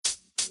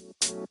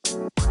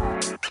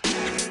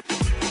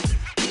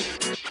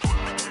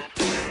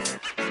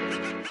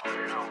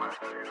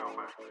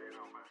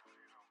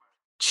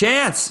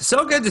Chance,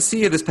 so good to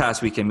see you this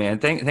past weekend, man.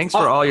 Thanks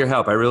for all your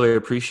help. I really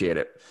appreciate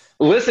it.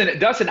 Listen,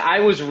 Dustin, I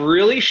was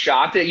really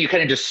shocked that you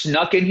kind of just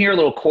snuck in here, a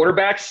little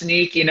quarterback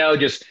sneak,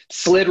 just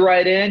slid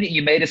right in.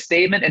 You made a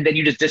statement and then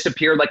you just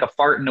disappeared like a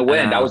fart in the I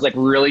wind. I was know. like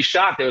really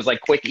shocked. It was like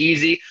quick,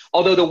 easy.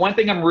 Although the one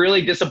thing I'm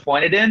really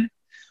disappointed in,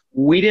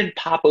 we didn't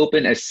pop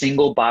open a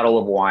single bottle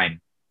of wine.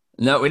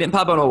 No, we didn't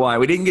pop on a wine.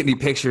 We didn't get any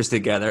pictures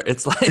together.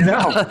 It's like No.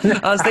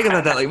 I was thinking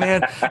about that. Like,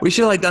 man, we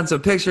should have like done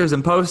some pictures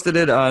and posted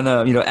it on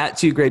at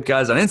Two Great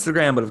Guys on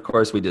Instagram. But of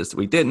course, we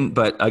didn't.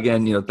 But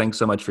again, thanks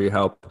so much for your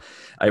help.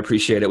 I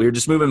appreciate it. We were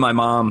just moving my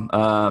mom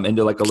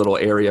into like a little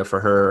area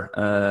for her,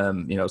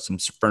 some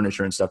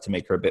furniture and stuff to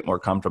make her a bit more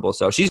comfortable.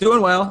 So she's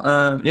doing well.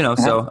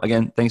 So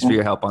again, thanks for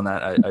your help on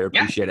that. I Yeah.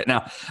 appreciate it.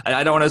 Now,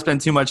 I don't want to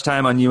spend too much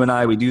time on you and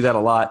I. We do that a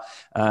lot.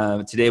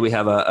 Today we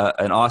have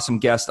an awesome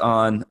guest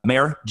on,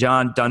 Mayor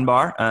John Dunbar.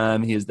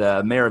 He is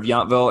the mayor of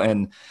Yountville,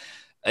 and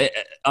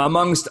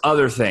amongst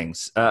other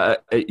things,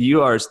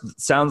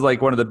 sounds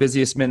like one of the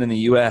busiest men in the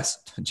U.S.,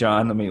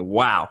 John. I mean,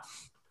 wow.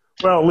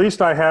 Well, at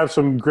least I have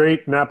some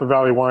great Napa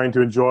Valley wine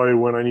to enjoy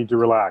when I need to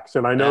relax,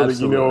 and I know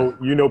Absolutely.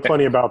 that you know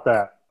plenty about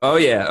that. Oh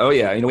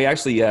yeah. We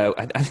actually,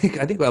 I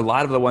think a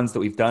lot of the ones that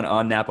we've done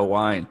on Napa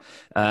wine.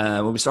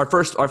 When we start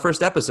our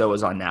first episode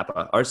was on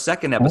Napa. Our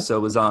second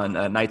episode was on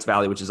Knights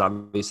Valley, which is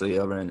obviously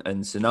over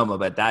in Sonoma,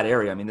 but that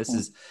area. I mean, this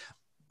is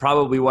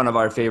probably one of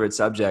our favorite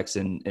subjects,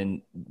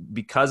 and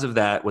because of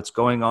that, what's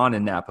going on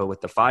in Napa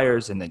with the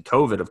fires and then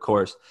COVID, of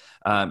course,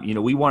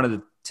 we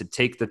wanted to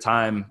take the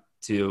time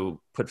to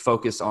put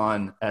focus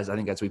on, as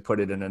we put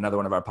it in another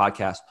one of our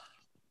podcasts,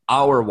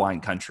 our wine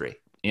country.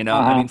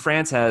 I mean,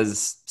 France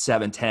has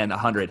 7, 10,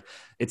 100.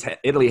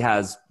 Italy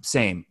has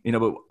same,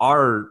 but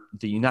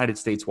the United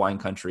States wine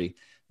country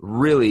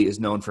really is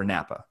known for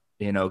Napa.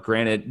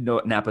 Granted,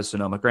 no, Napa,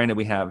 Sonoma. Granted,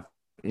 we have,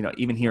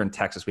 even here in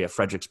Texas, we have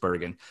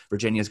Fredericksburg, and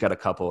Virginia's got a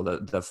couple.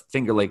 The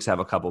Finger Lakes have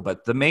a couple,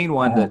 but the main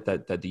one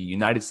that the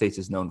United States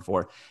is known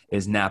for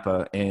is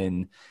Napa.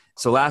 And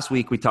so last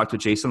week we talked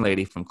with Jason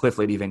Lady from Cliff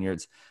Lady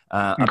Vineyards.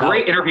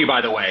 Great interview, by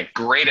the way.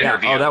 Great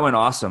interview. Oh, that went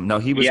awesome. No,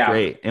 he was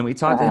great. And we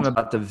talked to him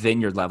about the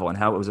vineyard level and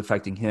how it was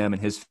affecting him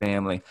and his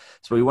family.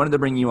 So we wanted to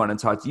bring you on and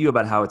talk to you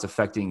about how it's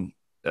affecting,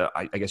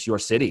 I guess, your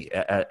city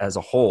as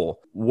a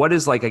whole. What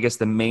is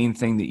the main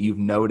thing that you've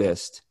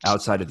noticed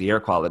outside of the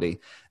air quality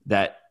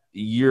that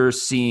you're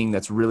seeing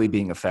that's really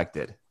being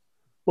affected?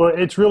 Well,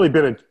 it's really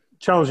been a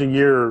challenging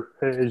year,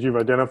 as you've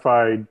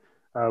identified.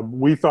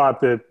 We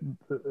thought that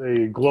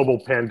a global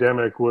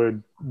pandemic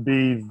would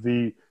be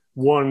the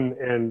one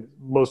and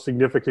most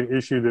significant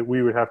issue that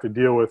we would have to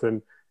deal with,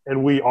 and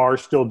we are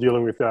still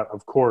dealing with that,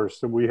 of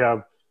course. And we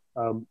have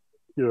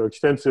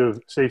extensive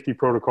safety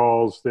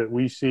protocols that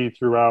we see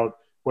throughout,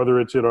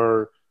 whether it's at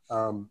our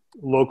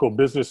local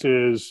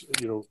businesses,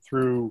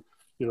 through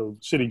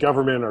city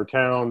government, our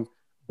town,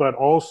 but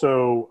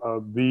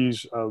also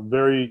these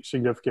very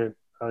significant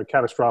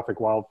catastrophic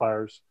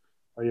wildfires.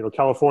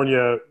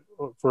 California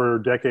for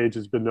decades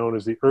has been known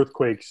as the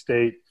earthquake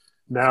state.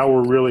 Now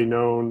we're really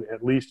known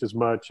at least as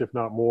much, if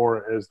not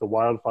more, as the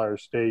wildfire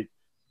state.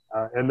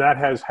 And that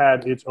has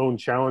had its own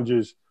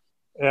challenges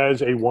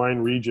as a wine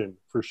region,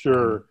 for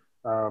sure.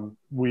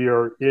 We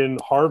are in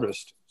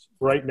harvest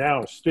right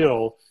now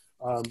still.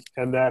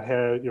 And that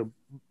has,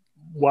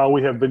 while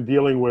we have been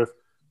dealing with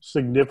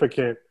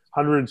significant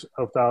hundreds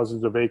of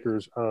thousands of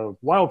acres of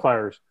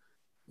wildfires,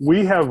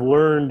 we have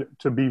learned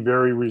to be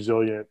very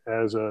resilient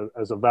as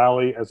a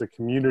valley, as a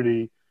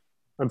community.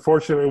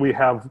 Unfortunately, we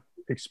have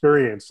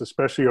experienced,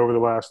 especially over the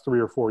last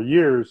 3 or 4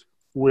 years,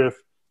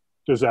 with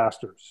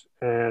disasters.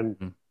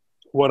 And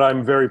what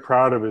I'm very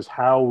proud of is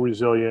how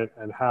resilient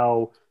and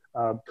how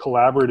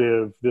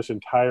collaborative this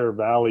entire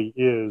valley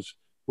is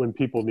when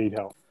people need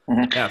help.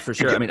 Yeah, for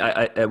sure. I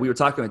mean, we were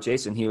talking with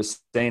Jason. He was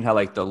saying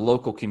how the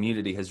local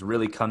community has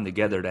really come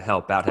together to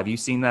help out. Have you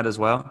seen that as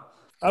well?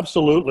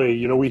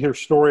 Absolutely. We hear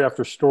story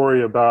after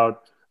story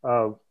about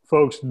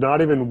folks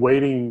not even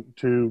waiting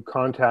to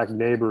contact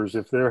neighbors.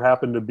 If there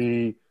happened to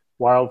be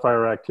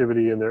wildfire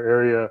activity in their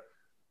area,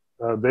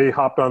 they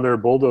hopped on their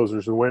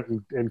bulldozers and went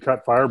and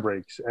cut fire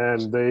breaks,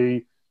 and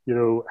they,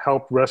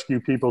 helped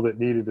rescue people that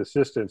needed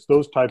assistance,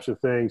 those types of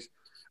things.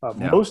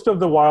 Most of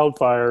the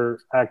wildfire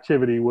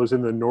activity was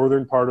in the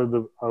northern part of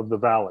the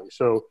valley.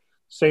 So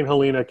St.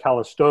 Helena,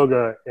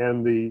 Calistoga,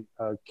 and the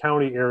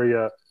county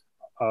area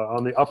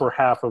on the upper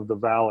half of the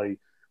valley,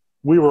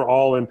 we were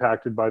all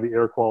impacted by the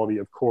air quality,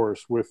 of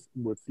course, with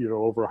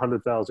over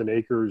 100,000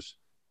 acres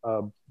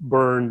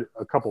burned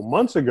a couple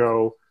months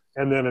ago,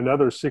 and then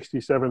another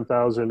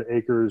 67,000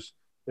 acres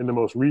in the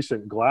most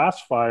recent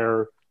glass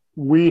fire.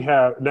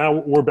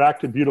 We're back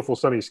to beautiful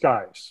sunny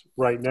skies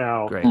right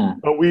now. Great.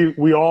 But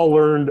we all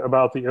learned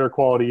about the air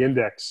quality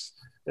index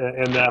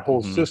and that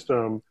whole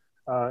system.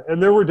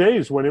 And there were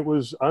days when it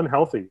was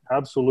unhealthy.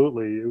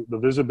 Absolutely. The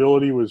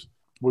visibility was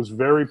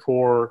very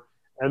poor.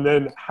 And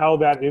then how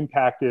that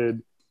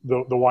impacted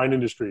the wine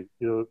industry.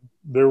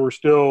 There were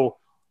still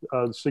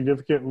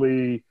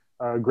significantly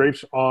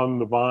grapes on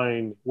the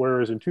vine,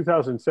 whereas in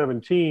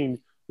 2017,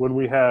 when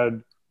we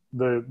had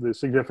the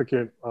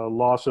significant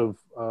loss of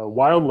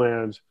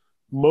wildlands,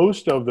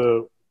 most of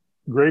the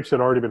grapes had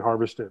already been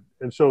harvested.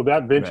 And so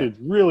that vintage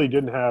really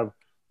didn't have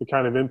the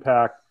kind of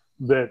impact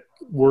that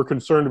we're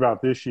concerned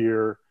about this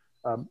year.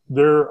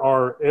 There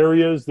are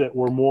areas that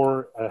were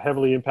more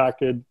heavily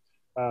impacted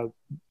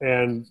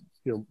and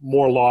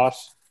more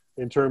loss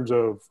in terms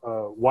of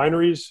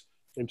wineries,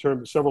 in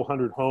terms of several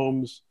hundred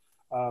homes.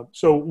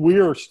 So we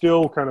are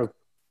still kind of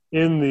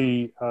in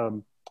the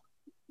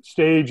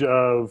stage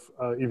of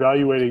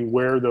evaluating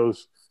where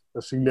those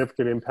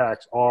significant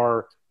impacts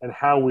are and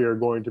how we are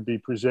going to be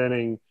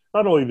presenting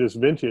not only this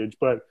vintage,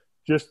 but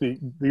just the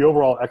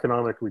overall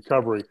economic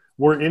recovery.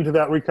 We're into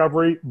that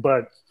recovery,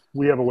 but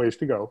we have a ways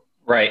to go.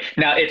 Right.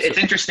 Now, it's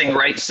interesting,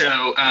 right?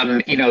 So,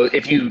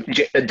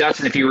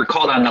 Dustin, if you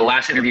recalled on the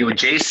last interview with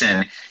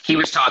Jason, he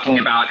was talking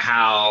about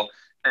how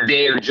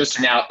they are just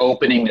now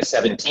opening the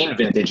 17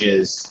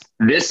 vintages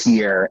this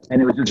year.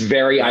 And it was just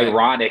very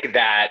ironic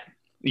that,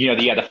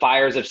 the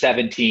fires of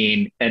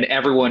 17 and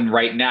everyone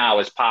right now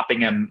is popping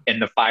them in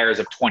the fires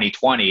of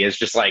 2020 is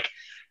just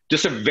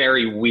a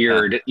very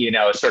weird,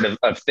 sort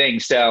of thing.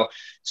 So,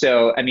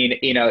 I mean,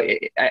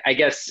 I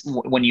guess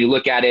when you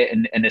look at it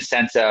in the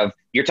sense of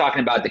you're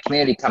talking about the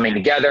community coming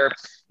together,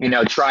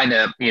 trying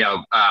to,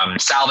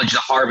 salvage the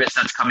harvest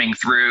that's coming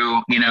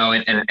through,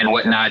 and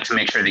whatnot to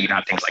make sure that you don't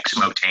have things like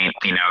smoke taint,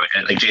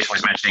 like Jason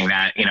was mentioning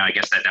that, I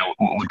guess that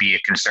would be a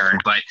concern.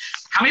 But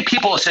how many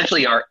people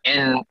essentially are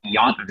in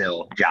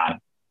Yountville, John?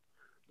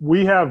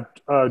 We have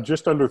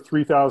just under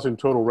 3,000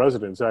 total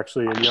residents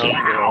actually in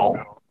Yountville.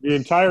 Wow. The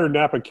entire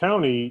Napa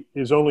County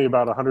is only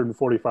about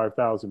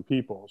 145,000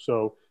 people.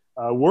 So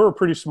we're a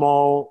pretty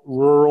small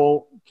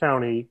rural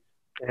county.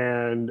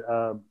 And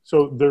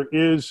so there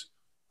is,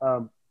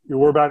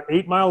 we're about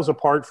 8 miles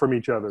apart from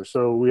each other.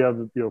 So we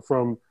have,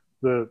 from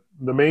the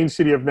main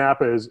city of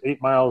Napa is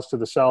 8 miles to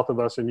the south of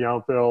us in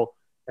Yountville.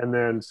 And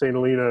then St.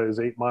 Helena is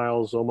 8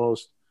 miles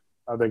almost.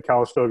 Then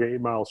Calistoga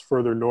 8 miles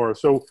further north.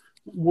 So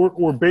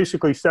we're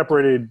basically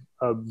separated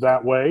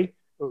that way.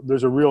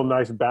 There's a real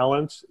nice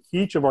balance.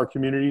 Each of our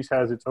communities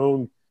has its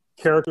own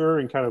character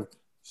and kind of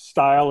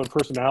style and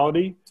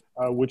personality,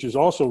 which is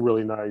also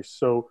really nice.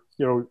 So,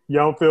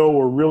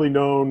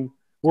 Yountville,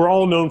 we're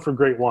all known for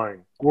great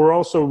wine. We're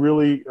also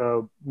really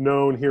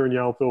known here in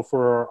Yountville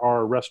for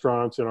our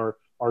restaurants and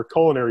our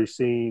culinary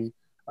scene.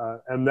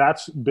 And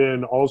that's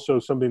been also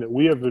something that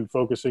we have been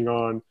focusing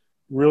on,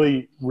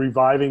 really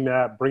reviving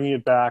that, bringing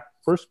it back,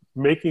 first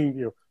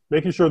making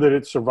sure that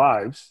it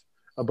survives.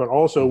 But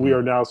also we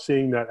are now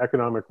seeing that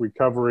economic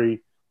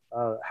recovery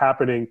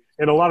happening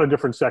in a lot of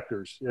different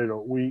sectors.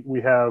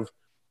 We have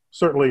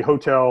certainly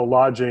hotel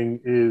lodging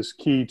is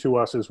key to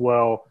us as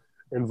well.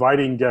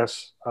 Inviting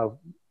guests,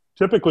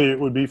 typically it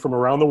would be from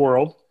around the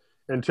world.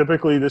 And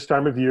typically this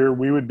time of year,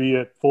 we would be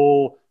at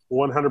full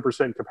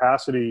 100%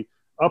 capacity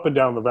up and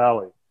down the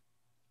valley.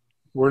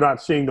 We're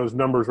not seeing those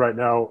numbers right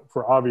now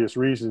for obvious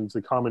reasons,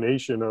 the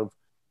combination of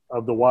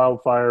the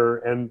wildfire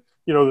and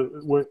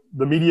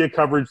the media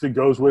coverage that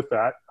goes with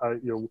that.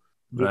 The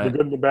good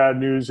and the bad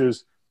news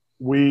is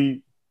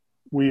we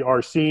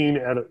are seen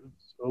at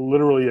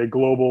literally a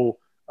global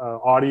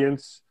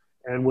audience.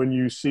 And when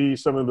you see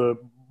some of the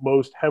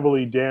most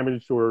heavily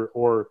damaged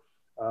or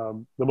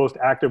the most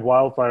active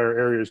wildfire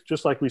areas,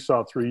 just like we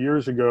saw 3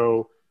 years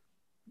ago,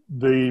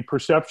 the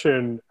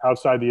perception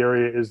outside the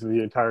area is that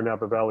the entire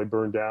Napa Valley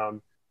burned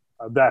down.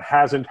 That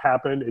hasn't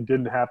happened. It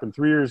didn't happen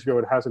 3 years ago.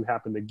 It hasn't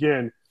happened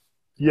again.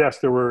 Yes,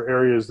 there were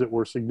areas that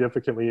were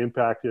significantly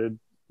impacted.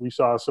 We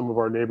saw some of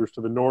our neighbors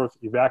to the north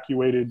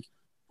evacuated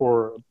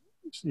for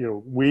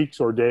weeks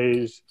or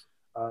days.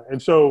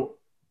 And so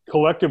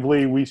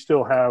collectively, we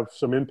still have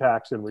some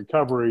impacts in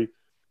recovery.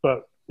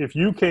 But if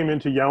you came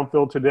into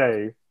Yountville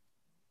today,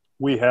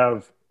 we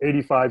have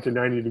 85 to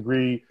 90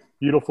 degree,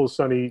 beautiful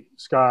sunny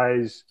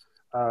skies.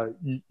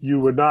 You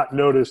would not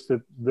notice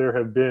that there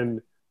have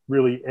been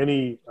really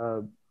any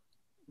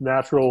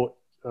natural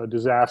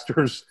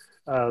disasters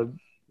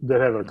that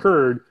have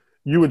occurred.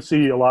 You would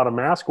see a lot of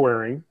mask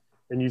wearing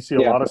and you see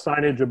a lot of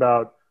signage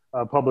about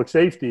public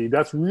safety.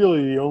 That's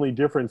really the only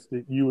difference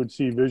that you would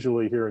see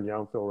visually here in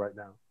Yountville right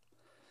now.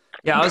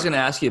 Yeah, I was going to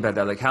ask you about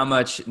that. Like how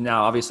much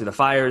now, obviously the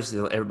fires,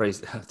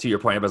 everybody's, to your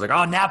point, everybody's like,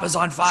 oh, Napa's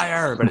on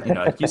fire. But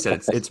like you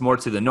said, it's more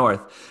to the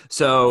north.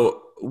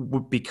 So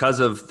because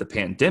of the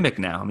pandemic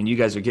now, I mean, you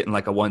guys are getting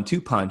like a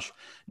 1-2 punch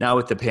now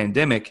with the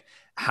pandemic.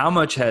 How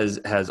much has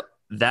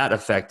that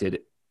affected?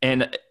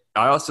 And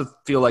I also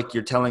feel like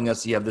you're telling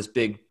us you have this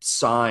big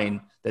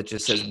sign that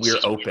just says we're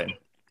open.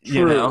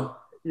 True.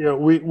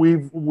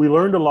 We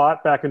learned a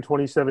lot back in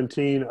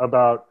 2017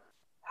 about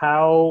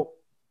how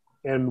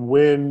and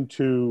when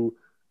to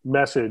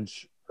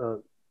message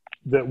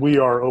that we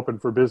are open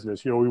for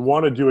business. We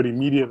want to do it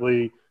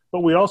immediately,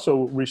 but we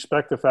also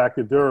respect the fact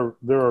that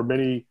there are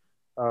many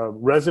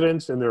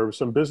residents and there are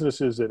some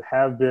businesses that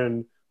have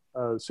been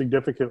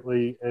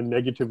significantly and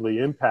negatively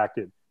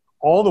impacted.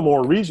 all the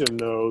more reason,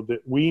 though,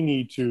 that we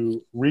need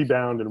to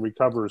rebound and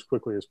recover as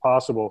quickly as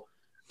possible.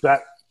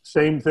 That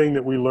same thing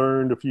that we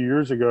learned a few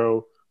years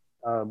ago,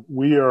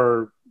 we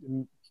are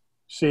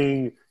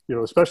seeing,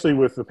 especially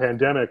with the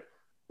pandemic,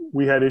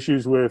 we had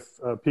issues with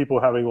people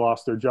having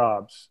lost their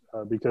jobs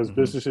because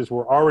businesses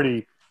were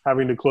already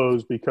having to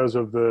close because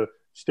of the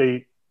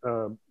state,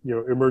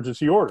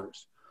 emergency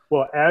orders.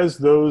 Well, as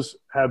those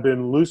have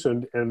been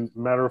loosened, and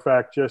matter of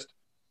fact, just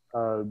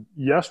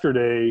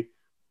yesterday,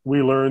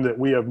 we learned that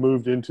we have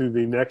moved into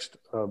the next,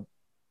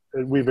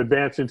 we've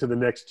advanced into the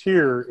next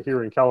tier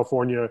here in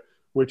California,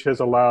 which has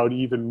allowed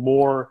even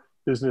more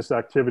business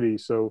activity.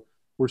 So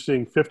we're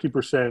seeing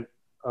 50%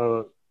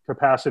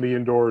 capacity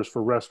indoors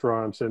for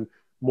restaurants and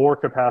more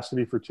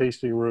capacity for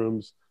tasting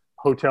rooms.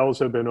 Hotels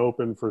have been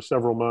open for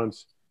several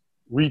months.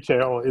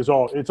 Retail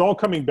it's all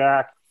coming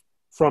back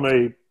from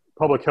a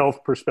public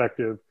health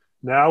perspective.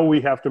 Now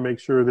we have to make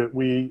sure that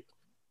we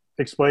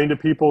explain to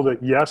people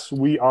that, yes,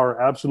 we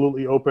are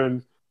absolutely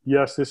open.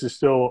 Yes, this is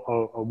still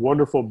a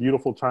wonderful,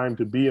 beautiful time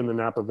to be in the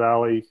Napa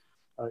Valley.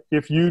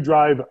 If you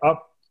drive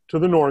up to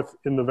the north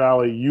in the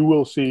valley, you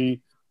will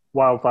see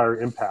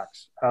wildfire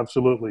impacts.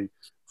 Absolutely.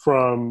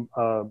 From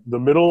the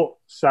middle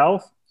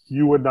south,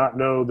 you would not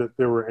know that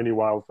there were any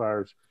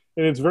wildfires.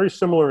 And it's very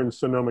similar in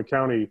Sonoma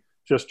County,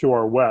 just to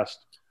our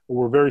west.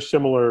 We're very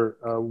similar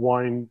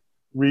wine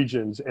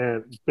regions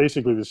and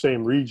basically the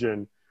same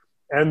region.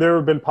 And there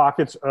have been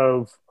pockets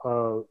of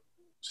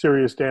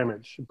serious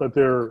damage, but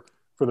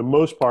for the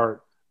most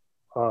part,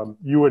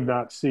 you would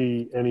not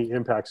see any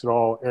impacts at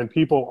all. And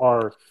people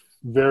are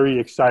very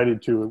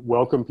excited to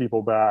welcome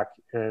people back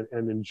and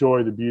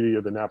enjoy the beauty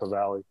of the Napa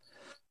Valley.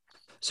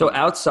 So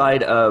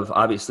outside of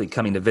obviously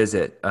coming to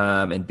visit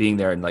and being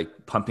there and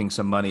like pumping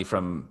some money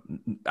from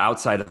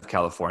outside of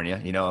California,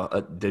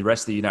 the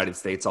rest of the United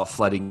States all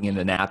flooding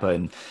into Napa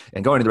and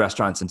going to the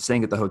restaurants and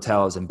staying at the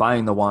hotels and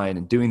buying the wine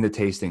and doing the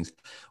tastings.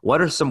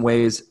 What are some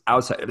ways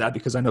outside of that?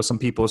 Because I know some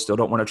people still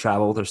don't want to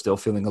travel. They're still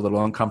feeling a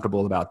little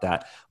uncomfortable about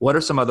that. What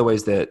are some other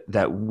ways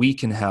that we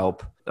can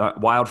help?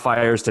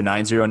 Wildfires to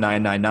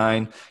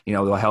 90999,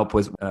 they'll help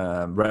with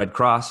Red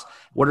Cross.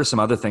 What are some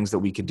other things that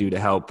we could do to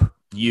help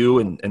you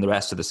and the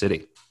rest of the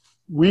city?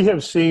 We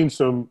have seen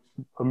some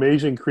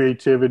amazing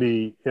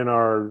creativity in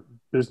our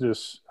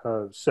business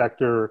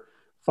sector,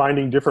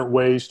 finding different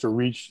ways to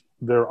reach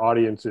their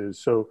audiences.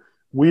 So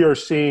we are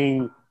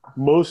seeing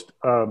most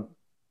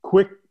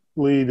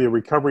quickly the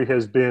recovery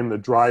has been the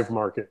drive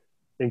market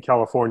in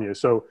California.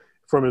 So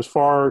from as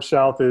far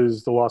south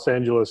as the Los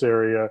Angeles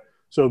area,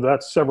 so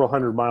that's several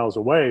hundred miles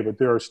away, but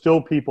there are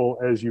still people,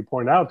 as you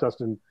point out,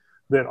 Dustin,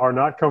 that are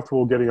not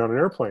comfortable getting on an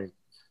airplane.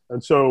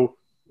 And so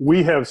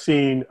we have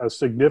seen a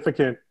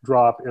significant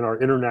drop in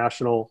our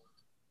international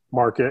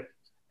market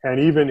and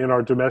even in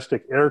our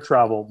domestic air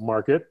travel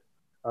market,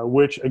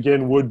 which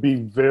again would be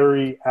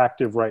very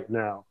active right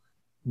now.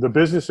 The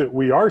business that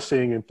we are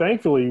seeing, and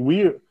thankfully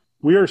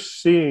we are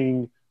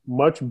seeing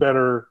much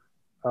better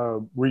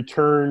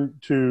return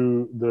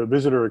to the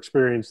visitor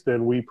experience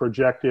than we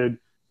projected.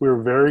 We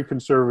were very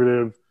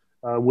conservative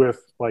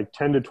with like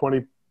 10 to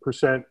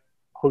 20%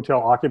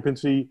 hotel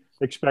occupancy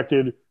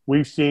expected.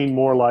 We've seen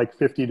more like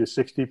 50 to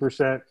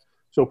 60%.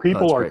 So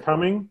people are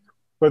coming,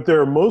 but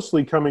they're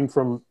mostly coming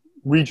from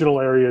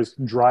regional areas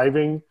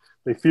driving.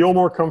 They feel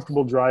more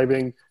comfortable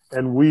driving,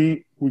 and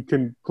we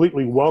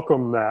completely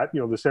welcome that.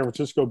 The San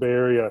Francisco Bay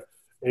Area,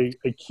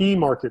 a key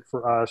market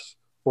for us,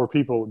 for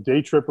people,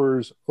 day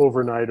trippers,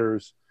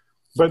 overnighters.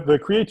 But the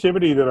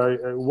creativity that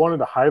I wanted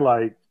to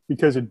highlight,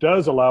 because it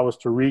does allow us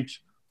to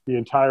reach the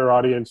entire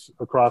audience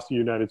across the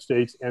United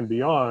States and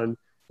beyond,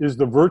 is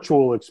the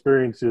virtual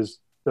experiences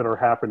that are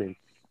happening.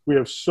 We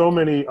have so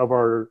many of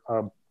our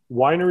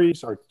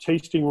wineries, our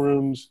tasting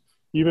rooms,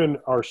 even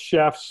our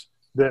chefs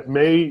that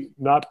may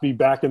not be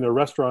back in their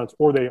restaurants,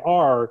 or they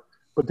are,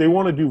 but they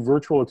want to do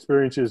virtual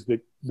experiences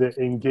that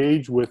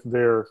engage with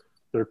their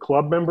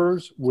club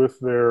members, with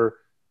the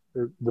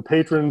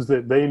patrons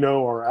that they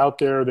know are out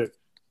there that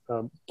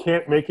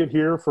can't make it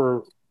here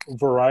for a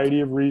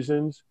variety of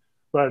reasons.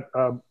 But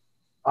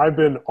I've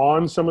been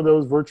on some of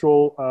those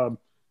virtual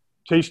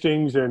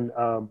tastings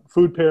and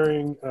food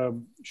pairing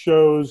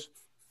shows,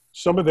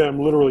 some of them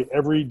literally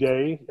every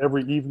day,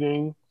 every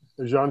evening.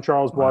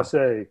 Jean-Charles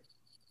Boisset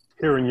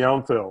here in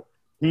Yountville,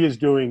 he is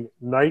doing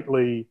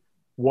nightly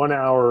 1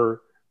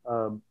 hour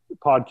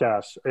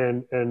podcasts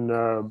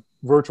and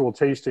virtual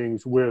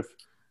tastings with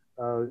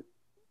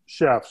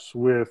chefs,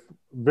 with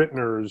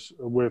vintners,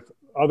 with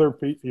other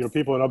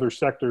people in other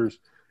sectors,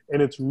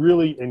 and it's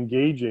really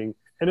engaging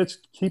and it's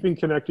keeping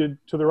connected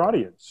to their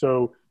audience.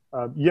 So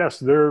yes,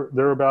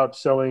 they're about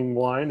selling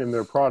wine and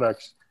their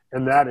products,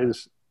 and that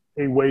is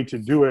a way to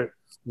do it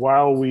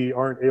while we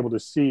aren't able to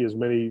see as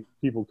many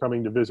people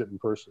coming to visit in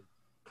person.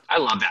 I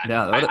love that.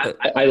 Yeah,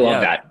 I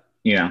love that.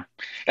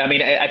 I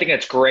mean, I think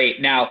that's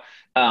great. Now,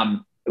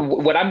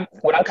 what I'm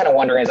kind of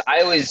wondering is,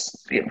 I always,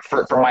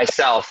 for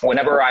myself,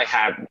 whenever I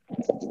have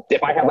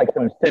if I have like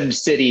some Sim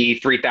City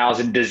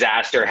 3000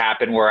 disaster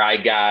happen where I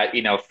got,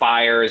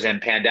 fires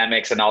and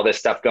pandemics and all this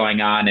stuff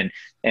going on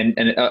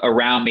and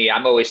around me,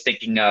 I'm always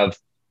thinking of,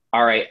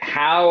 all right,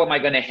 how am I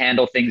going to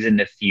handle things in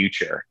the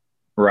future?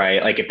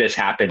 Right. Like if this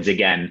happens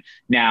again.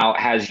 Now,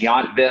 has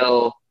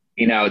Yountville,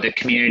 the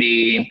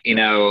community,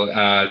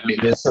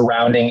 the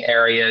surrounding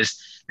areas,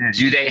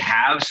 do they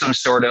have some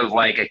sort of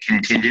like a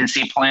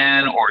contingency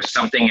plan or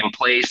something in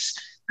place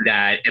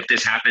that if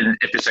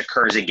this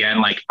occurs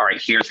again, like, all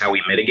right, here's how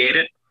we mitigate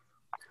it?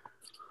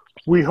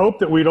 We hope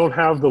that we don't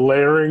have the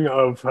layering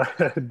of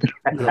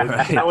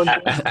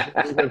challenges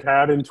that we have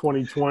had in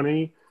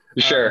 2020.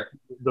 Sure.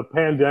 The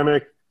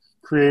pandemic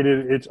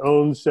created its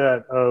own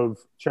set of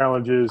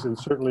challenges, and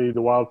certainly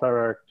the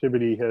wildfire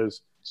activity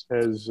has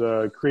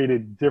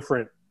created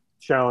different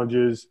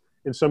challenges.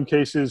 In some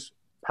cases,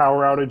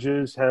 power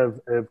outages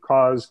have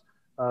caused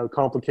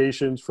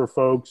complications for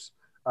folks.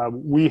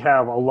 We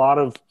have a lot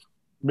of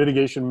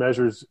mitigation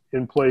measures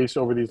in place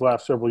over these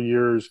last several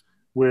years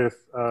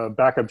with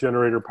backup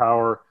generator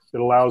power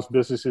that allows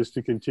businesses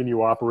to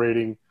continue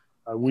operating.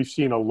 We've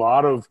seen a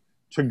lot of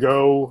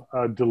to-go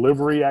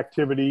delivery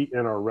activity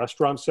in our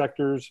restaurant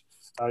sectors,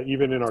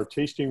 even in our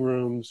tasting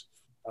rooms.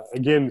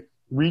 Again,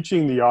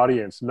 reaching the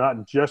audience,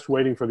 not just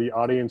waiting for the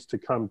audience to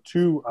come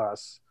to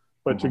us,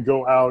 but to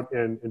go out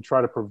and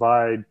try to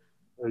provide,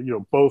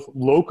 both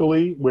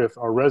locally with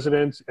our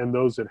residents and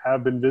those that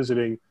have been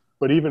visiting,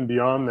 but even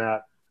beyond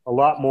that, a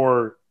lot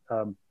more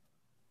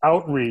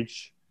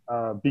outreach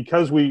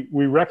because we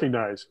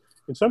recognize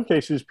in some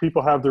cases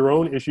people have their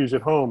own issues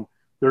at home.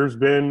 There's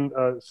been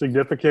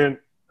significant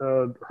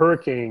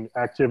hurricane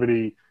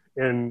activity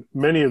in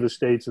many of the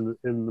states in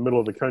the middle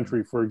of the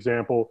country. For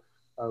example,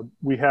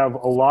 we have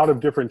a lot of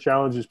different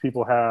challenges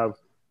people have.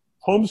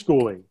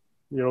 Homeschooling,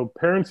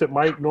 parents that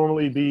might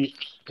normally be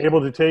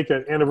able to take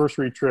an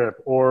anniversary trip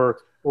or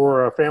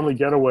a family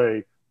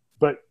getaway,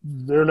 but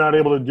they're not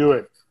able to do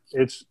it.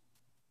 It's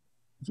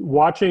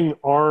watching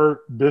our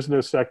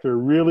business sector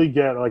really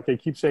get, like they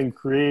keep saying,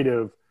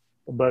 creative,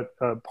 but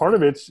part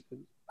of it's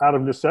out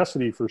of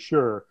necessity for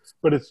sure,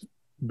 but it's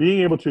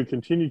being able to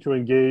continue to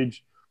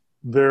engage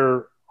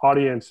their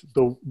audience,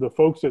 the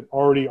folks that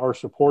already are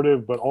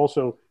supportive, but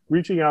also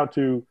reaching out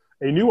to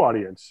a new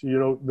audience.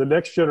 The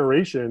next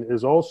generation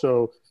is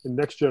also, the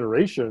next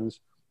generations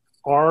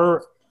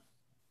are,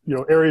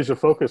 areas of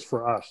focus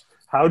for us.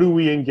 How do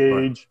we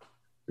engage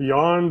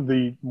beyond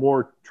the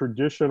more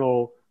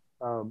traditional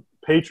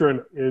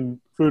patron in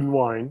food and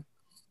wine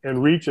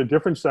and reach a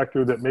different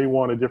sector that may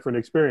want a different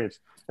experience?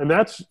 And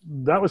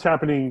that was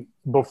happening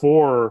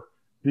before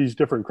these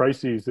different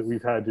crises that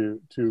we've had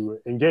to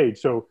engage.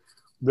 So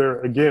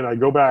there, again, I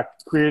go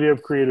back creative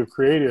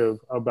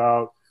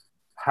about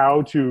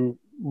how to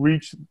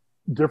reach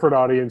different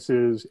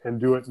audiences and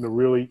do it in a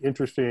really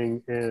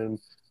interesting and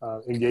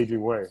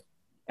engaging way.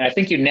 And I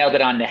think you nailed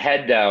it on the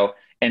head, though.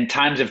 In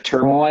times of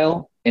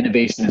turmoil,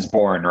 innovation is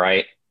born,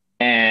 right?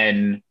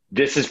 And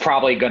this is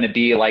probably going to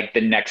be like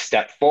the next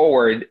step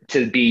forward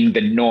to being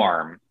the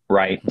norm,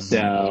 right? Mm-hmm.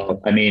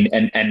 So, I mean,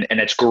 and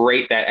it's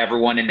great that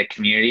everyone in the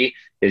community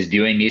is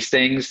doing these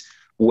things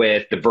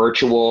with the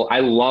virtual. I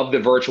love the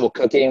virtual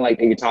cooking, like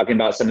you're talking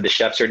about some of the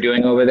chefs are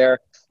doing over there,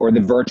 or the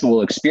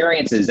virtual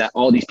experiences that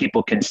all these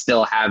people can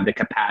still have the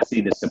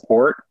capacity to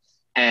support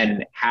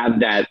and have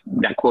that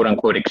quote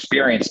unquote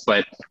experience,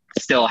 but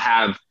still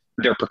have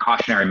their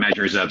precautionary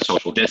measures of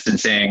social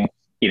distancing,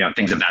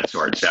 things of that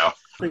sort. So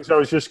things I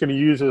was just going to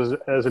use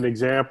as an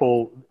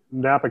example,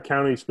 Napa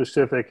County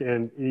specific,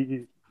 and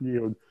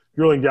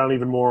drilling down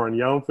even more on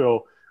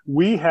Yountville,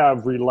 we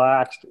have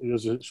relaxed.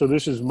 So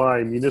this is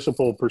my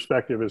municipal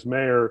perspective as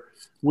mayor.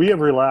 We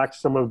have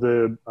relaxed some of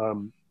the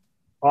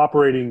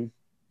operating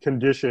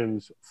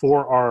conditions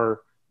for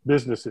our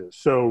businesses.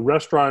 So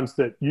restaurants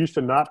that used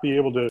to not be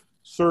able to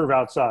serve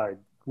outside,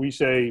 we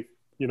say,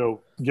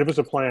 give us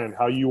a plan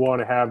how you want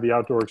to have the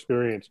outdoor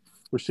experience.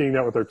 We're seeing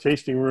that with our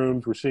tasting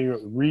rooms. We're seeing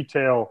it with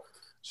retail.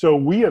 So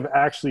we have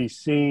actually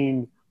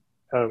seen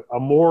a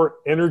more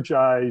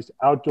energized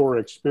outdoor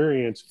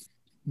experience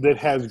that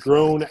has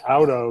grown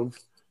out of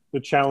the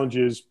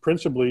challenges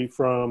principally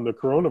from the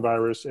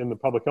coronavirus and the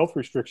public health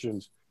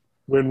restrictions.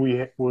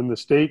 When the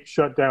state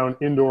shut down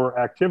indoor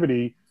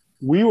activity,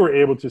 we were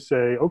able to say,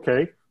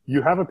 okay,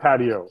 you have a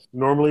patio.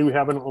 Normally we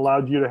haven't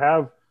allowed you to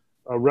have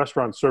a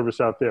restaurant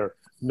service out there.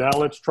 Now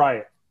let's try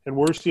it. And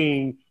we're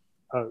seeing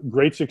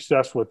great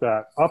success with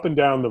that up and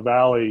down the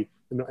valley.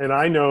 And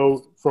I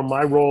know from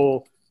my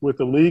role with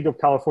the League of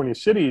California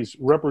Cities,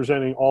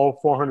 representing all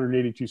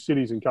 482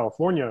 cities in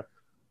California,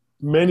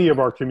 many of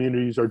our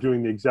communities are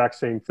doing the exact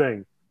same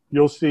thing.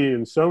 You'll see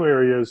in some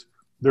areas,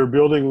 they're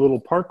building little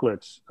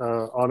parklets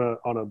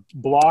on a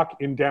block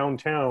in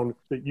downtown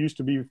that used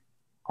to be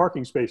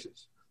parking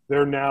spaces.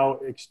 They're now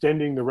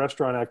extending the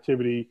restaurant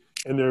activity,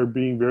 and they're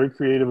being very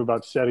creative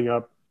about setting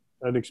up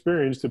an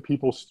experience that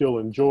people still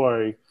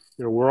enjoy.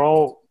 We're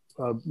all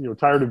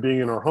tired of being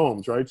in our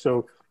homes, right?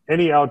 So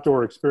any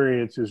outdoor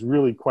experience is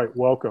really quite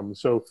welcome.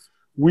 So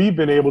we've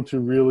been able to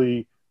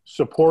really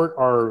support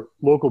our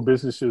local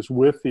businesses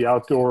with the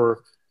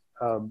outdoor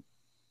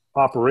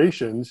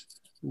operations,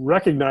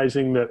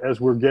 recognizing that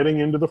as we're getting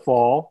into the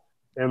fall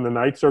and the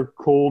nights are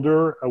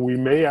colder, we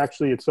may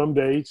actually at some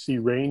day see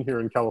rain here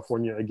in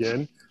California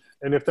again.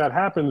 And if that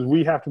happens,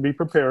 we have to be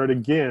prepared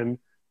again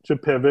to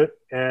pivot.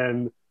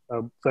 And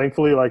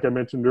thankfully, like I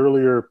mentioned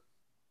earlier,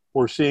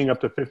 we're seeing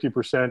up to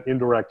 50%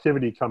 indoor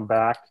activity come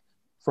back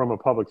from a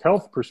public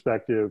health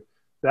perspective.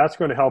 That's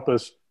going to help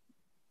us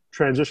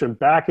transition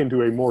back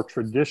into a more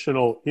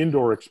traditional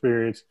indoor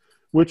experience,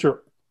 which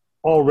are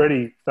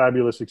already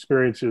fabulous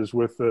experiences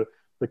with the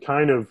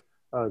kind of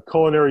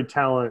culinary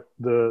talent,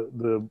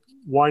 the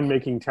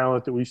winemaking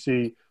talent that we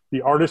see,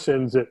 the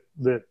artisans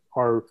that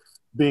are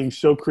being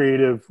so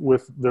creative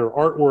with their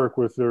artwork,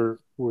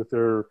 with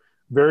their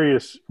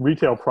various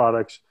retail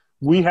products.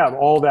 We have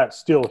all that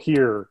still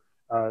here.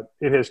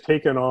 It has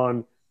taken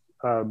on,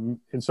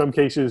 in some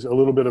cases, a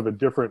little bit of a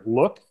different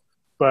look,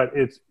 but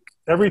it's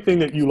everything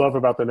that you love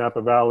about the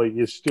Napa Valley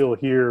is still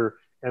here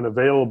and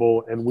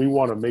available. And we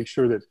want to make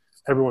sure that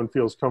everyone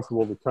feels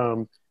comfortable to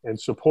come and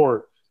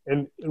support.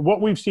 And what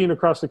we've seen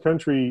across the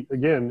country,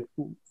 again,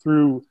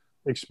 through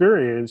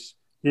experience,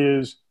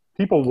 is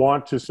people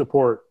want to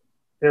support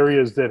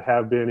areas that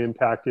have been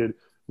impacted,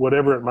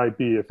 whatever it might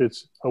be. If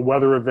it's a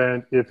weather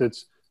event, if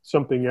it's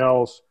something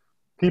else,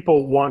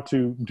 people want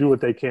to do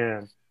what they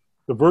can.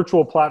 The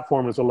virtual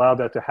platform has allowed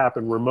that to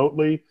happen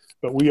remotely,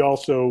 but we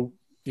also,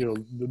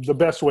 the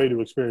best way to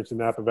experience the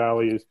Napa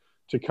Valley is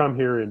to come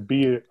here and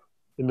be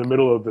in the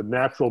middle of the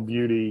natural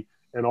beauty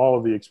and all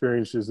of the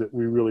experiences that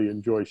we really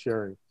enjoy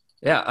sharing.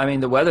 Yeah, I mean,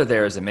 the weather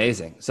there is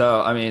amazing.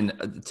 So, I mean,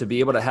 to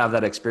be able to have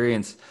that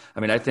experience, I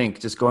mean, I think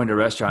just going to a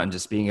restaurant and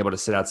just being able to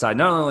sit outside,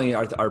 not only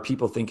are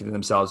people thinking to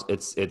themselves,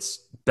 it's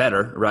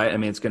better, right? I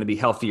mean, it's going to be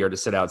healthier to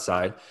sit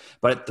outside,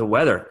 but the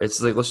weather,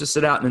 it's like, let's just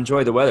sit out and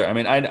enjoy the weather. I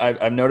mean,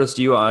 I've noticed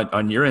you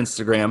on your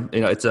Instagram,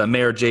 it's a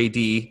Mayor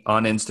JD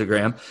on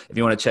Instagram, if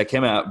you want to check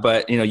him out,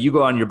 but you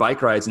go on your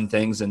bike rides and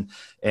things. And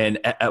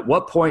at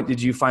what point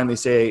did you finally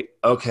say,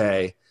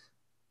 okay,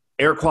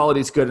 air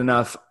quality is good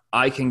enough,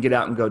 I can get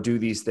out and go do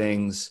these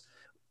things?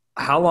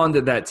 How long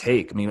did that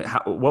take? I mean,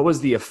 what was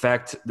the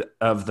effect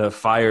of the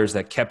fires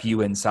that kept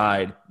you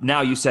inside? Now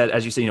you said,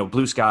 as you say,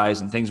 blue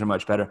skies and things are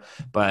much better,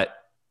 but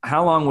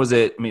how long was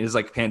it? I mean, it was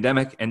like a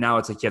pandemic and now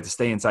it's like you have to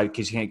stay inside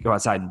because you can't go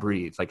outside and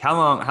breathe. Like how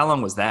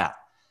long was that?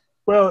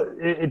 Well,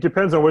 it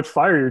depends on which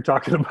fire you're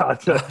talking about.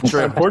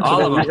 True.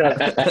 All of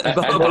them.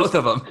 Both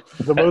of them.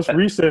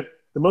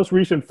 The most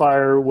recent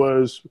fire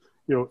was,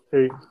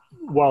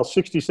 while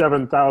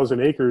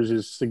 67,000 acres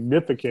is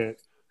significant,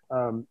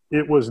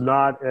 it was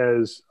not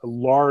as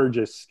large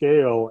a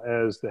scale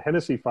as the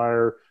Hennessy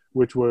fire,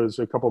 which was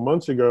a couple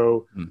months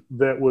ago,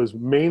 that was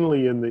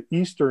mainly in the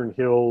eastern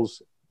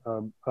hills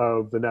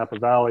of the Napa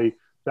Valley.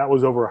 That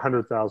was over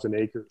 100,000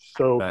 acres.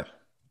 So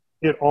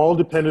It all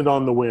depended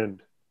on the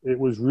wind. It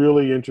was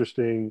really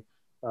interesting.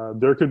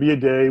 There could be a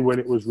day when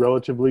it was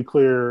relatively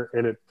clear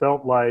and it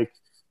felt like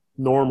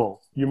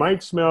normal. You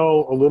might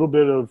smell a little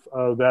bit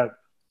of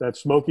that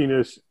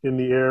smokiness in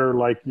the air,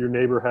 like your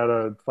neighbor had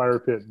a fire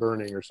pit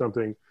burning or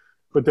something.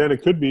 But then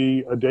it could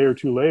be a day or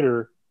two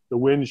later, the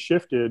wind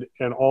shifted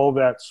and all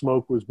that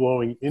smoke was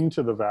blowing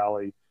into the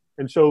valley.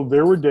 And so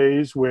there were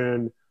days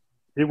when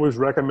it was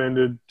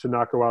recommended to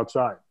not go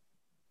outside.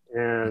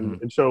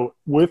 And so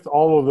with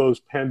all of those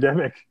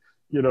pandemic,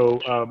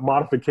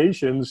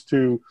 modifications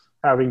to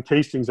having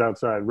tastings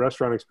outside,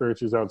 restaurant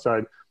experiences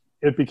outside,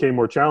 it became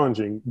more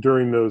challenging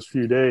during those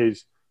few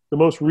days. The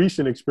most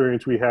recent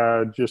experience we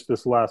had just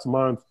this last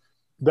month,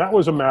 that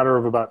was a matter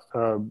of about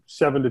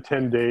 7 to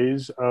 10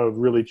 days of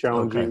really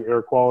challenging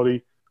air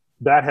quality.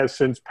 That has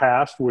since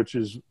passed,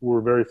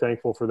 we're very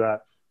thankful for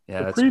that.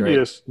 Yeah, the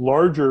previous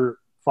larger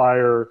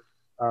fire,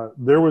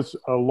 there was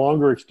a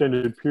longer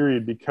extended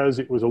period because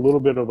it was a little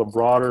bit of a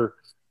broader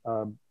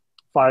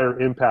fire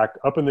impact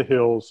up in the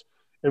hills.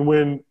 And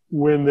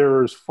when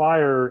there's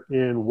fire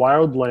in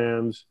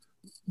wildlands,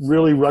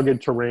 really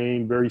rugged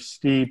terrain, very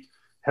steep,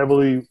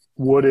 heavily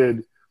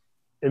wooded,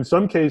 in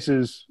some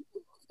cases,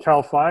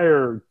 CAL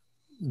FIRE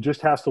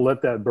just has to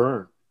let that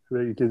burn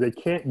because they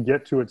can't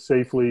get to it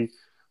safely.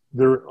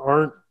 There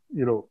aren't,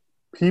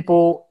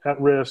 people at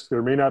risk.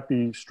 There may not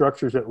be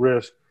structures at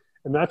risk.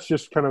 And that's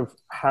just kind of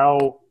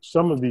how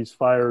some of these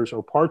fires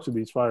or parts of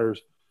these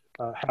fires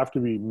have to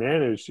be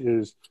managed,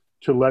 is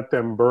to let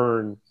them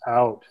burn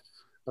out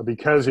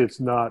because it's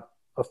not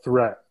a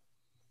threat.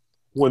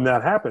 When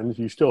that happens,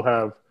 you still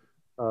have,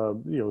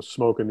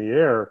 smoke in the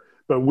air.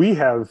 But we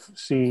have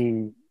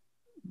seen,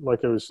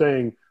 like I was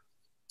saying,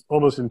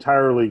 almost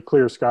entirely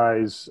clear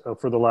skies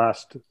for the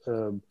last,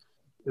 10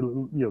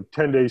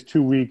 days,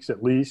 2 weeks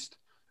at least.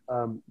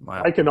 Wow.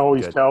 I can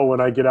always tell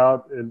when I get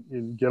out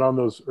and get on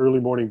those early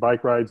morning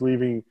bike rides,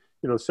 leaving,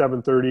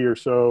 7:30 or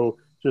so,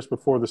 just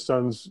before the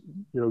sun's,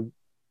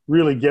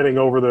 really getting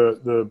over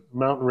the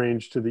mountain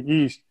range to the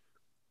east.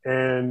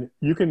 And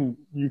you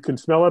can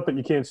smell it, but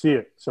you can't see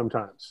it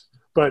sometimes.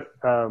 But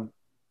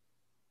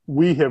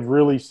we have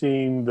really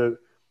seen that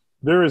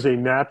there is a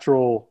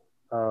natural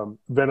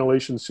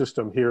ventilation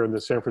system here in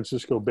the San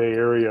Francisco Bay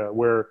Area,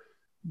 where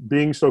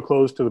being so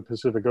close to the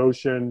Pacific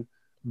Ocean,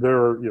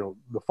 the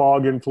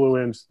fog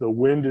influence, the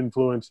wind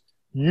influence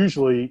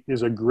usually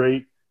is a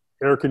great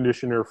air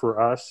conditioner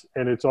for us.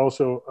 And it's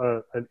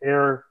also an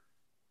air,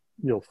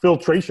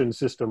 filtration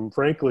system,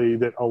 frankly,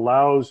 that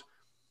allows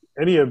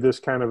any of this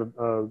kind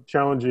of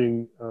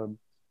challenging,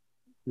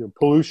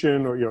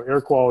 pollution or,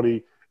 air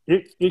quality,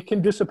 it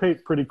can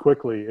dissipate pretty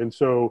quickly. And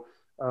so,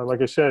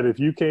 like I said, if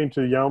you came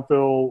to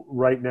Yountville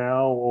right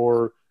now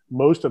or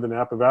most of the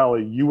Napa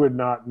Valley, you would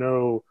not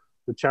know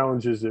the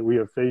challenges that we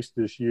have faced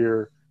this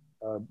year,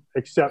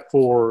 except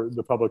for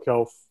the public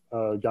health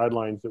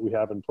guidelines that we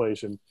have in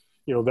place. And,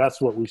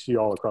 that's what we see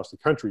all across the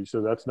country.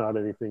 So that's not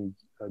anything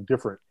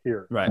different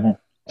here. Right.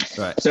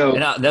 Mm-hmm. Right. So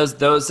and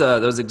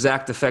those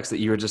exact effects that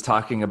you were just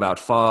talking about,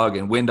 fog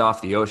and wind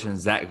off the ocean,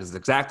 is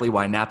exactly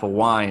why Napa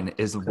wine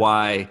is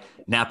why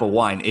Napa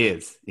wine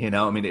is.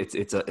 I mean,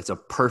 it's a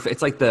perfect.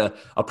 It's like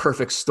a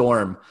perfect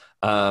storm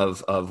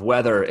of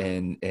weather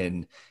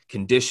and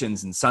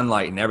conditions and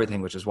sunlight and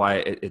everything, which is why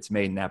it's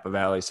made Napa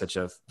Valley such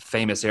a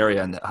famous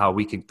area and how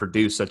we can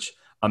produce such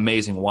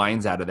amazing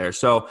wines out of there.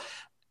 So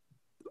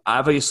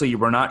obviously,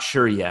 we're not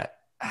sure yet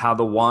how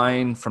the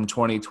wine from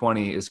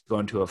 2020 is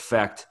going to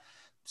affect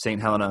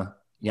St. Helena,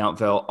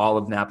 Yountville, all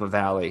of Napa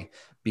Valley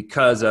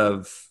because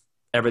of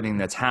everything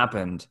that's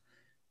happened.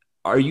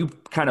 Are you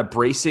kind of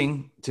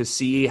bracing to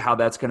see how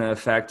that's going to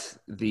affect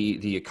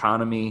the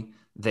economy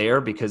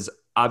there? Because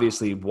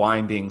obviously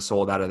wine being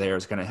sold out of there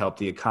is going to help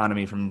the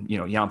economy from,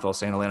 Yountville,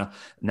 St. Helena,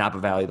 Napa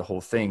Valley, the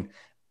whole thing.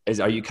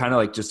 Are you kind of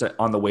like just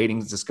on the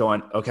waiting, just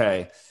going,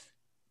 okay,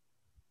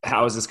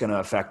 how is this going to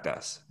affect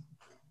us?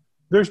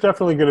 There's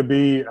definitely going to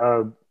be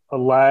a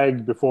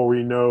lag before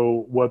we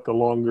know what the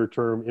longer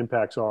term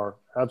impacts are.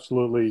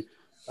 Absolutely.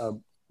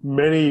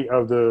 Many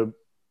of the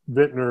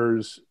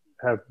vintners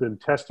have been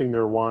testing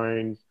their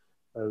wine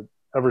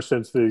ever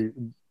since the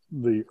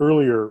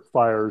earlier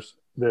fires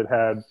that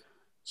had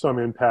some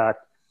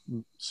impact.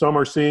 Some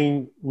are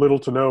seeing little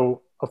to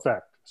no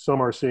effect.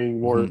 Some are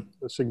seeing more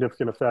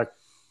significant effect.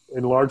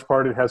 In large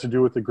part, it has to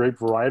do with the grape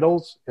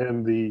varietals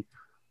and the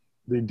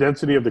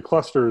density of the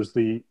clusters,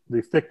 the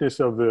thickness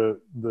of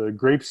the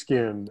grape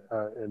skin,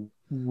 and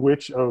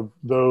which of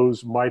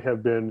those might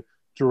have been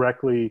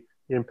directly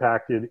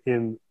impacted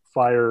in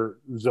fire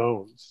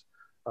zones.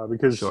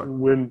 Because Sure.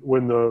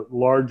 when the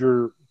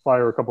larger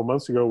fire a couple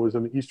months ago was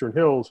in the Eastern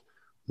Hills,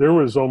 there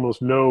was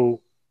almost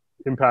no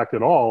impact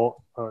at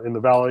all in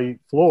the valley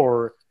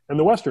floor and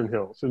the Western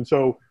Hills. And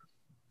so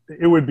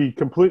it would be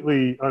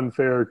completely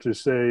unfair to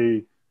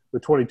say the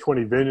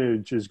 2020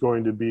 vintage is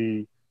going to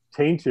be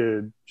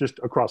tainted just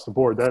across the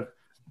board. That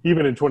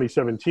even in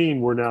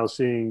 2017, we're now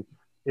seeing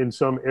in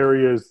some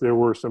areas there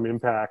were some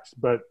impacts,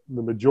 but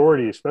the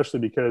majority, especially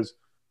because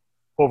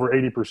over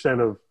 80%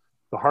 of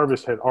the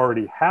harvest had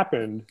already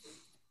happened,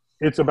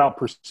 it's about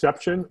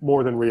perception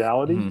more than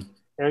reality. Mm-hmm.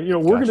 And,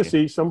 we're going to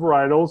see some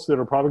varietals that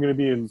are probably going to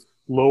be in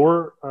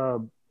lower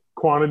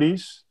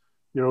quantities.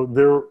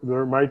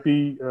 There might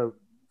be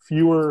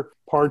fewer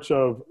parts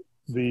of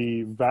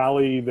the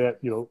valley that,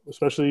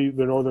 especially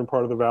the northern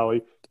part of the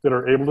valley, that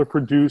are able to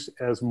produce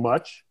as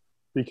much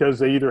because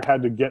they either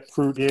had to get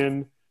fruit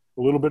in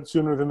a little bit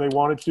sooner than they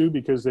wanted to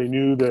because they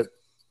knew that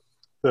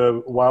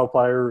the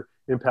wildfire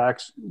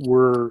impacts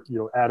were,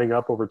 adding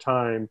up over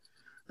time.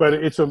 But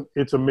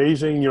it's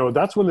amazing.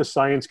 That's when the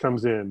science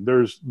comes in.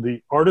 There's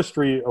the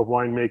artistry of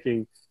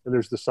winemaking and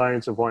there's the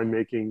science of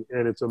winemaking.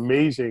 And it's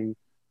amazing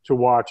to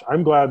watch.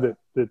 I'm glad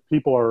that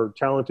people are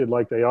talented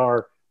like they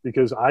are,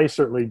 because I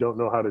certainly don't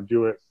know how to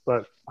do it,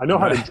 but I know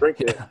how to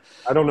drink it.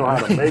 I don't know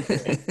how to make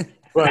it.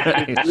 But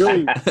it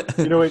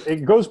really,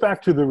 it goes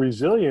back to the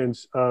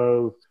resilience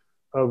of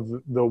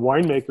the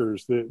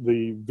winemakers,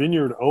 the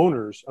vineyard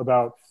owners,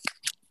 about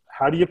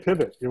how do you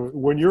pivot?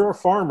 When you're a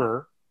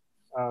farmer,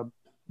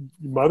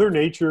 Mother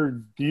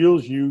Nature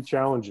deals you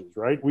challenges,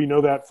 right? We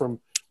know that from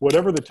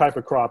whatever the type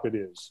of crop it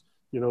is.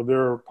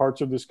 There are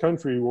parts of this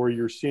country where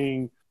you're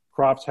seeing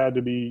crops had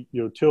to be,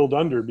 tilled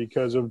under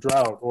because of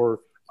drought or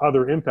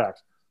other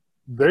impacts.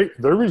 They're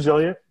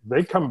resilient.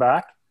 They come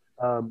back.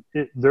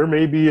 There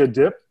may be a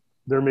dip.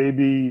 There may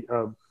be,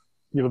 the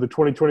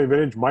 2020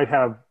 vintage might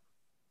have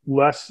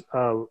less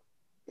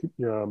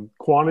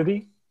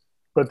quantity,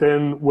 but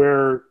then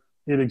where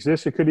it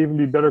exists, it could even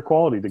be better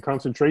quality. The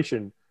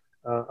concentration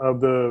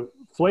of the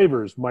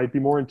flavors might be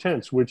more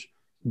intense, which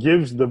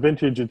gives the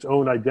vintage its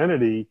own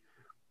identity.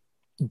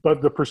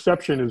 But the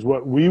perception is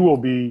what we will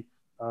be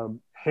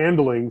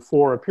handling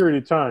for a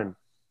period of time.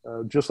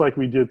 Just like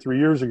we did 3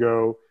 years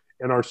ago,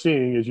 and are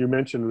seeing, as you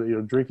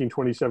mentioned, drinking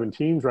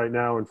 2017s right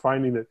now and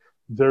finding that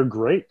they're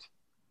great.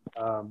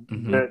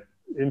 That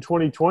in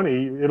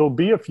 2020, it'll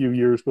be a few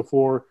years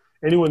before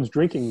anyone's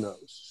drinking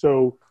those.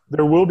 So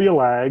there will be a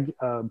lag,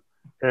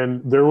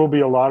 and there will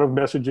be a lot of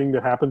messaging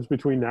that happens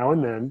between now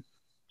and then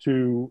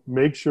to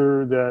make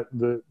sure that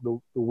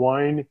the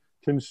wine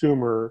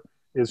consumer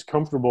is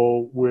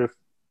comfortable with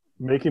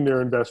making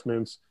their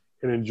investments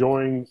and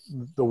enjoying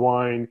the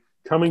wine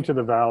coming to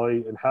the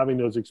Valley and having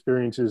those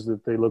experiences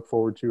that they look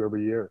forward to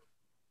every year.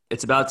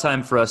 It's about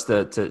time for us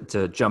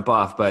to jump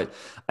off, but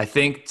I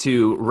think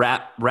to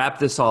wrap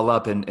this all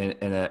up in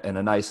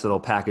a nice little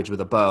package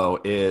with a bow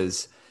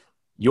is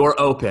you're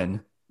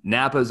open,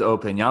 Napa's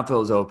open,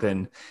 Yountville's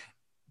open,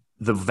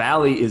 the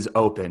Valley is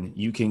open.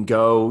 You can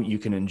go, you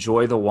can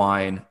enjoy the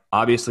wine,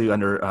 obviously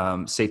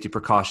under safety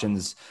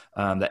precautions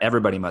that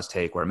everybody must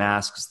take, wear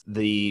masks.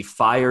 The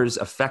fires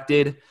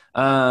affected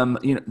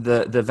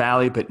the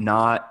Valley, but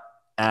not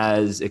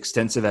as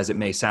extensive as it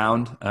may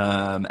sound,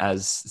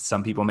 as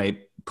some people may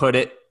put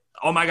it.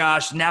 Oh my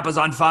gosh, Napa's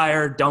on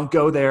fire. Don't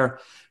go there.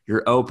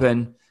 You're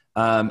open.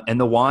 And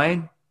the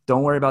wine,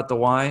 don't worry about the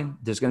wine.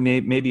 There's going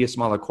to be maybe a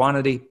smaller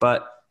quantity,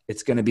 but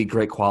it's going to be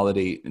great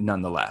quality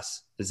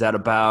nonetheless. Is that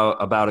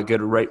about a good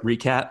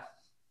recap?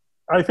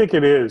 I think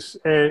it is.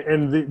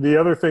 And the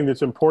other thing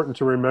that's important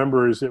to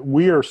remember is that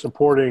we are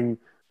supporting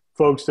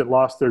folks that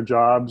lost their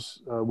jobs,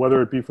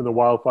 whether it be from the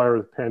wildfire or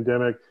the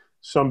pandemic.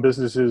 Some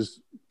businesses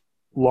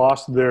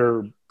lost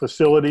their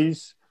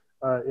facilities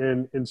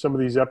in some of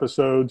these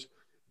episodes.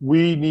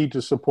 We need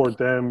to support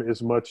them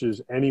as much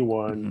as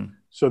anyone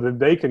so that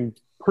they can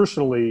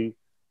personally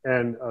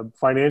and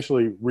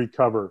financially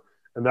recover.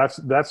 And that's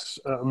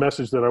a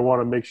message that I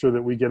want to make sure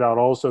that we get out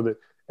also, that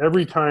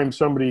every time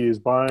somebody is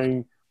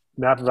buying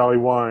Napa Valley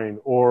wine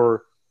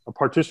or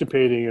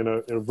participating in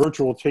a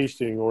virtual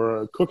tasting or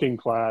a cooking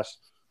class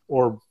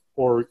or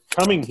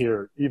coming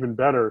here, even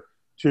better,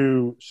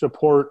 to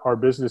support our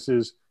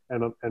businesses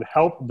and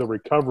help the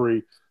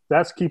recovery,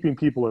 that's keeping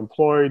people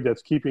employed,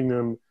 that's keeping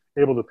them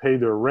able to pay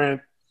their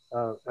rent,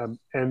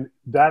 and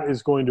that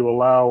is going to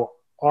allow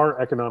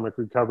our economic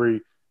recovery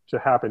to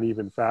happen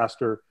even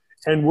faster.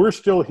 And we're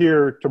still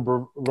here to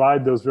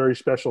provide those very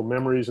special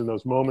memories and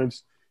those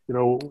moments. You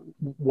know,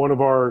 one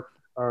of our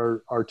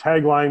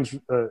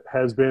taglines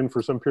has been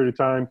for some period of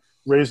time,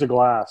 raise a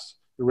glass.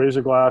 You raise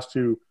a glass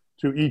to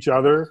each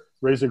other,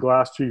 raise a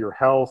glass to your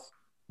health,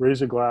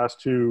 raise a glass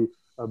to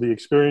the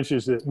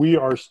experiences that we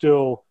are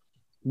still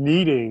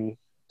needing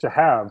to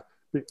have.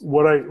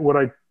 What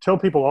I tell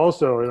people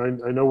also,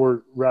 and I know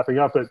we're wrapping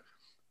up, but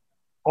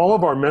all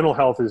of our mental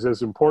health is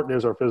as important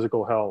as our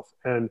physical health.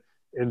 And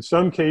in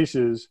some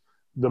cases,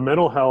 the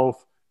mental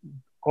health,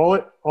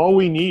 all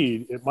we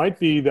need, it might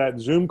be that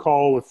Zoom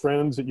call with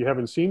friends that you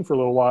haven't seen for a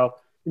little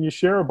while, and you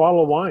share a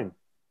bottle of wine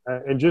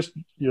and just,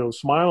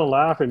 smile and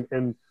laugh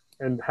and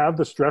have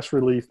the stress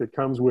relief that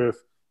comes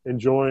with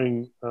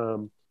enjoying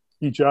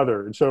each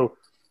other. And so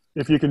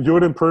if you can do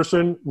it in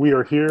person, we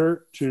are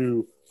here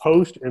to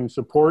host and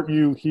support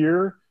you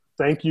here.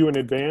 Thank you in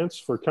advance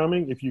for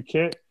coming. If you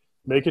can't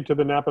make it to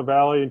the Napa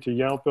Valley and to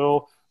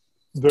Yountville,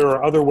 there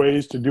are other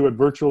ways to do it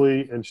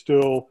virtually and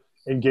still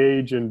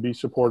engage and be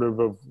supportive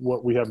of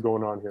what we have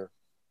going on here.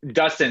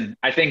 Dustin,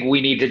 I think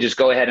we need to just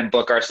go ahead and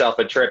book ourselves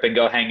a trip and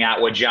go hang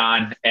out with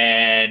John.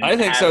 And I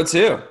think so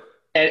too.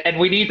 And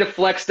we need to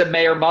flex the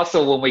mayor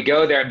muscle when we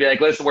go there and be like,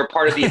 listen, we're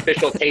part of the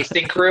official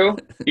tasting crew.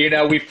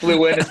 We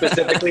flew in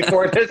specifically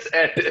for this.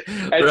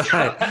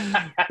 Right.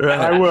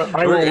 I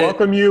will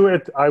welcome you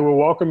at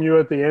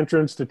the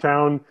entrance to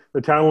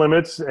the town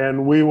limits,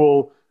 and we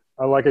will,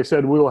 like I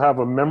said, we will have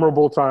a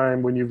memorable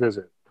time when you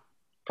visit.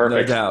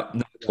 Perfect. No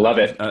doubt. Love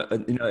it.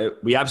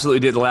 We absolutely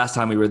did the last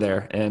time we were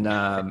there. And,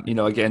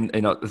 again,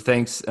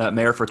 thanks,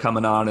 Mayor, for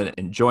coming on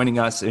and joining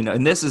us.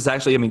 And this is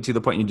actually, to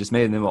the point you just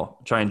made, and then we'll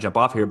try and jump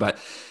off here. But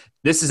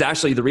this is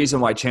actually the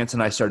reason why Chance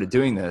and I started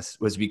doing this,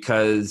 was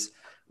because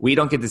we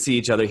don't get to see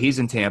each other. He's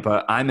in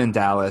Tampa. I'm in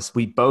Dallas.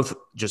 We both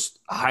just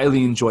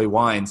highly enjoy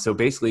wine. So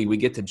basically we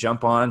get to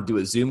jump on, do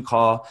a Zoom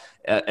call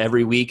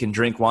every week and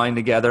drink wine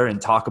together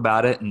and talk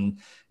about it. And,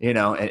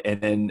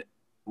 and then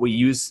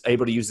we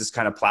able to use this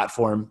kind of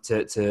platform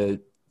to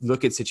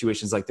look at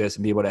situations like this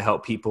and be able to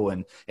help people.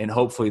 And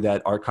hopefully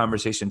that our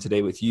conversation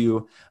today with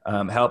you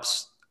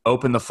helps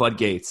open the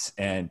floodgates,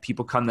 and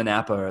people come to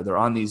Napa, or they're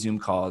on these Zoom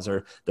calls,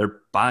 or they're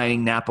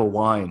buying Napa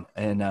wine.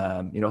 And,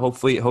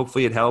 hopefully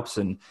it helps.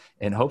 And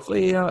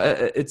hopefully,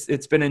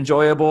 it's been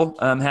enjoyable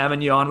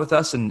having you on with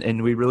us,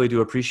 and we really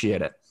do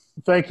appreciate it.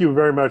 Thank you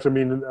very much.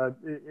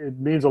 It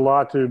means a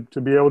lot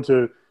to be able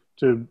to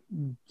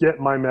get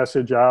my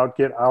message out,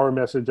 get our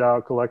message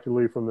out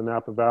collectively from the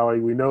Napa Valley.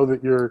 We know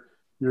that you're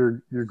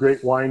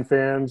great wine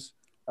fans.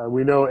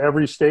 We know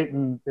every state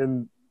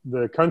in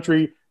the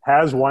country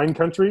has wine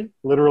country,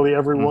 literally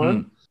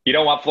everyone. Mm-hmm. You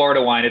don't want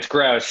Florida wine. It's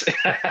gross.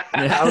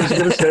 I was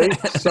going to say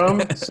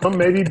some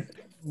may be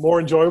more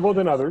enjoyable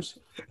than others,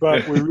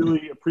 but we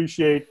really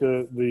appreciate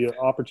the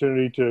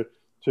opportunity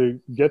to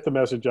get the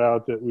message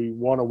out that we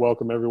want to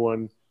welcome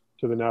everyone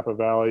to the Napa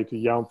Valley, to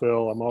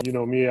Yountville.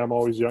 I'm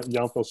always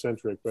Yountville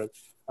centric, but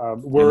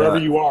wherever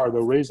you are,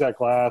 though, raise that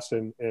glass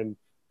and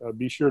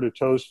be sure to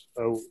toast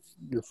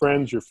your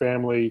friends, your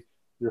family,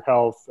 your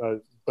health.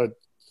 But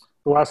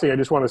the last thing I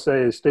just want to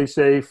say is stay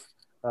safe.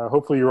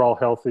 Hopefully you're all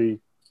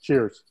healthy.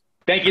 Cheers.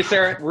 Thank you,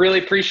 sir. Really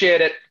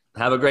appreciate it.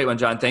 Have a great one,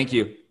 John. Thank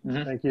you.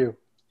 Mm-hmm. Thank you.